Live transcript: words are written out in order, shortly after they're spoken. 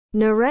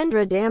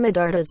Narendra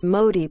Damodardas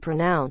Modi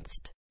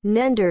pronounced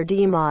Nender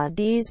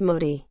Dimodis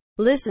Modi.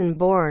 Listen,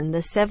 born the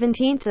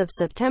 17th of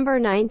September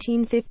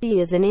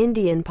 1950, is an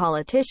Indian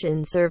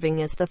politician serving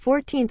as the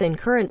 14th and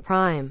current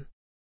Prime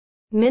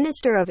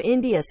Minister of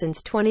India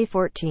since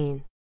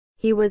 2014.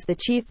 He was the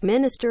Chief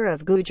Minister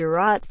of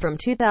Gujarat from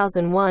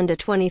 2001 to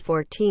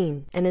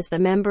 2014, and is the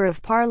Member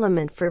of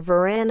Parliament for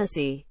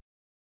Varanasi.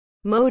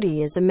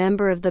 Modi is a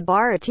member of the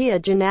Bharatiya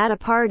Janata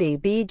Party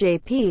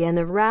 (BJP) and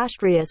the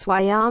Rashtriya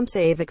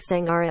Swayamsevak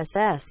Sangh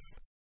 (RSS).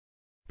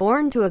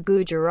 Born to a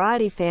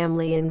Gujarati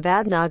family in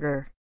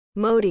Vadnagar,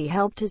 Modi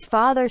helped his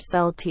father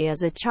sell tea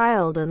as a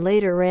child and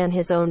later ran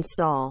his own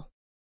stall.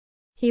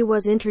 He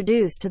was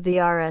introduced to the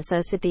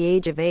RSS at the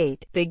age of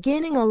 8,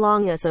 beginning a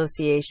long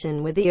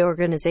association with the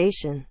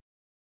organization.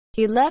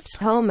 He left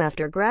home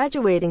after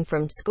graduating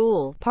from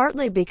school,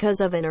 partly because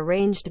of an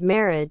arranged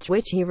marriage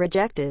which he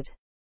rejected.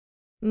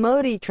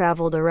 Modi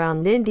traveled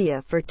around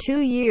India for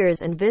 2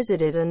 years and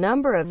visited a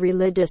number of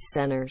religious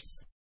centers.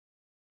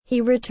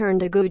 He returned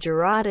to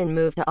Gujarat and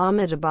moved to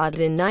Ahmedabad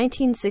in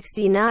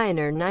 1969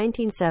 or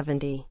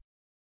 1970.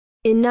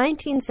 In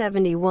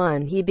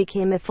 1971 he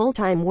became a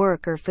full-time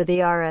worker for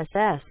the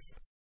RSS.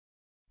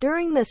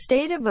 During the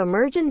state of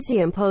emergency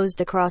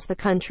imposed across the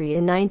country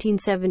in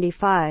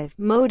 1975,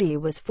 Modi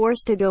was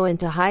forced to go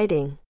into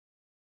hiding.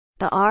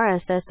 The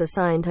RSS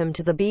assigned him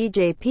to the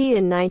BJP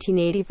in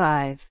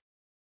 1985.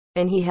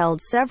 And he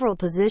held several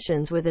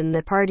positions within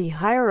the party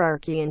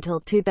hierarchy until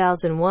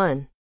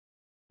 2001,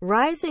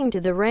 rising to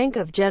the rank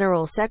of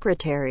General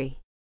Secretary.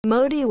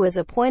 Modi was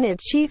appointed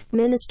Chief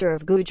Minister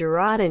of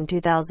Gujarat in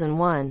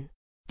 2001,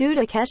 due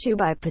to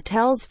Keshubhai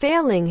Patel's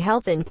failing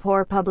health and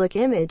poor public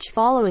image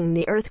following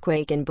the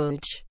earthquake in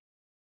Bhuj.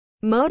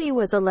 Modi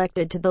was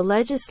elected to the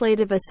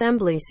Legislative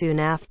Assembly soon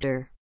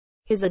after.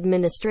 His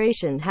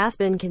administration has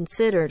been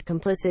considered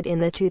complicit in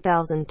the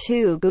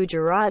 2002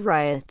 Gujarat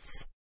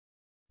riots,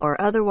 or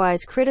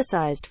otherwise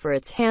criticized for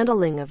its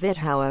handling of it.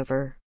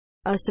 However,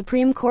 a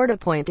Supreme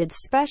Court-appointed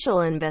special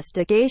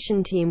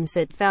investigation team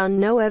said found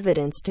no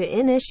evidence to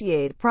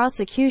initiate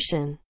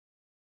prosecution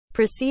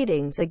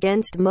proceedings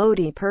against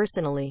Modi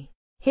personally.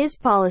 His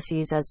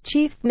policies as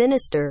chief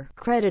minister,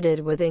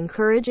 credited with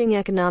encouraging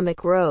economic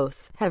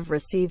growth, have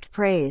received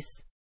praise.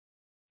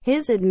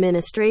 His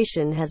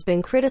administration has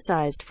been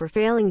criticized for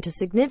failing to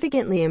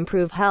significantly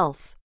improve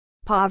health,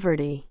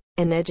 poverty,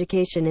 and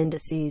education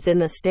indices in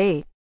the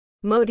state.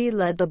 Modi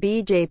led the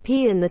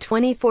BJP in the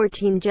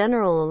 2014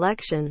 general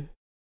election,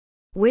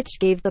 which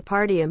gave the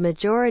party a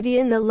majority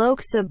in the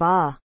Lok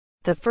Sabha,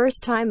 the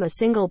first time a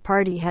single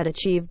party had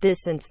achieved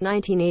this since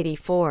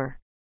 1984.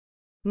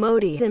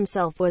 Modi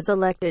himself was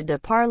elected to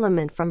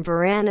parliament from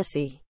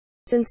Varanasi.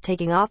 Since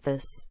taking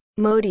office,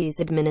 Modi's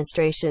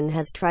administration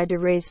has tried to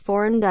raise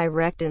foreign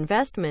direct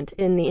investment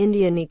in the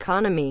Indian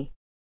economy,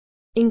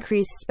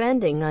 increase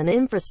spending on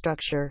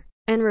infrastructure,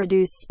 and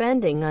reduce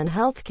spending on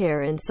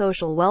healthcare and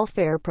social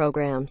welfare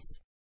programs.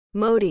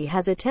 Modi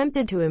has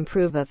attempted to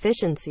improve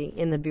efficiency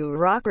in the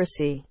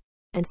bureaucracy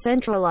and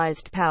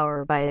centralized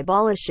power by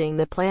abolishing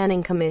the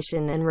Planning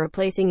Commission and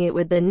replacing it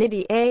with the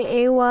Niti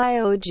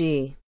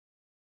Aayog.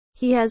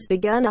 He has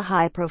begun a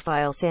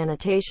high-profile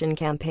sanitation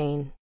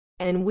campaign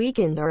and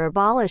weakened or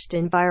abolished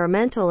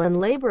environmental and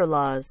labor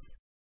laws,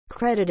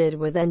 credited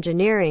with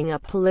engineering a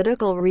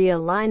political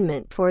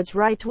realignment towards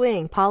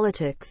right-wing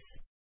politics.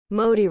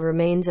 Modi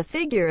remains a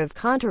figure of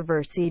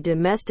controversy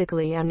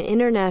domestically and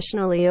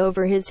internationally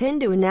over his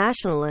Hindu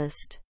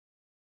nationalist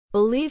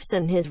beliefs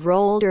and his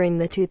role during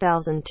the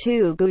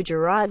 2002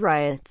 Gujarat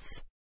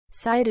riots,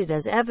 cited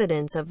as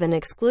evidence of an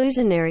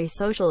exclusionary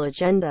social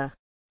agenda.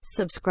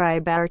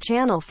 Subscribe our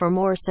channel for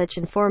more such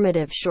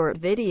informative short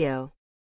video.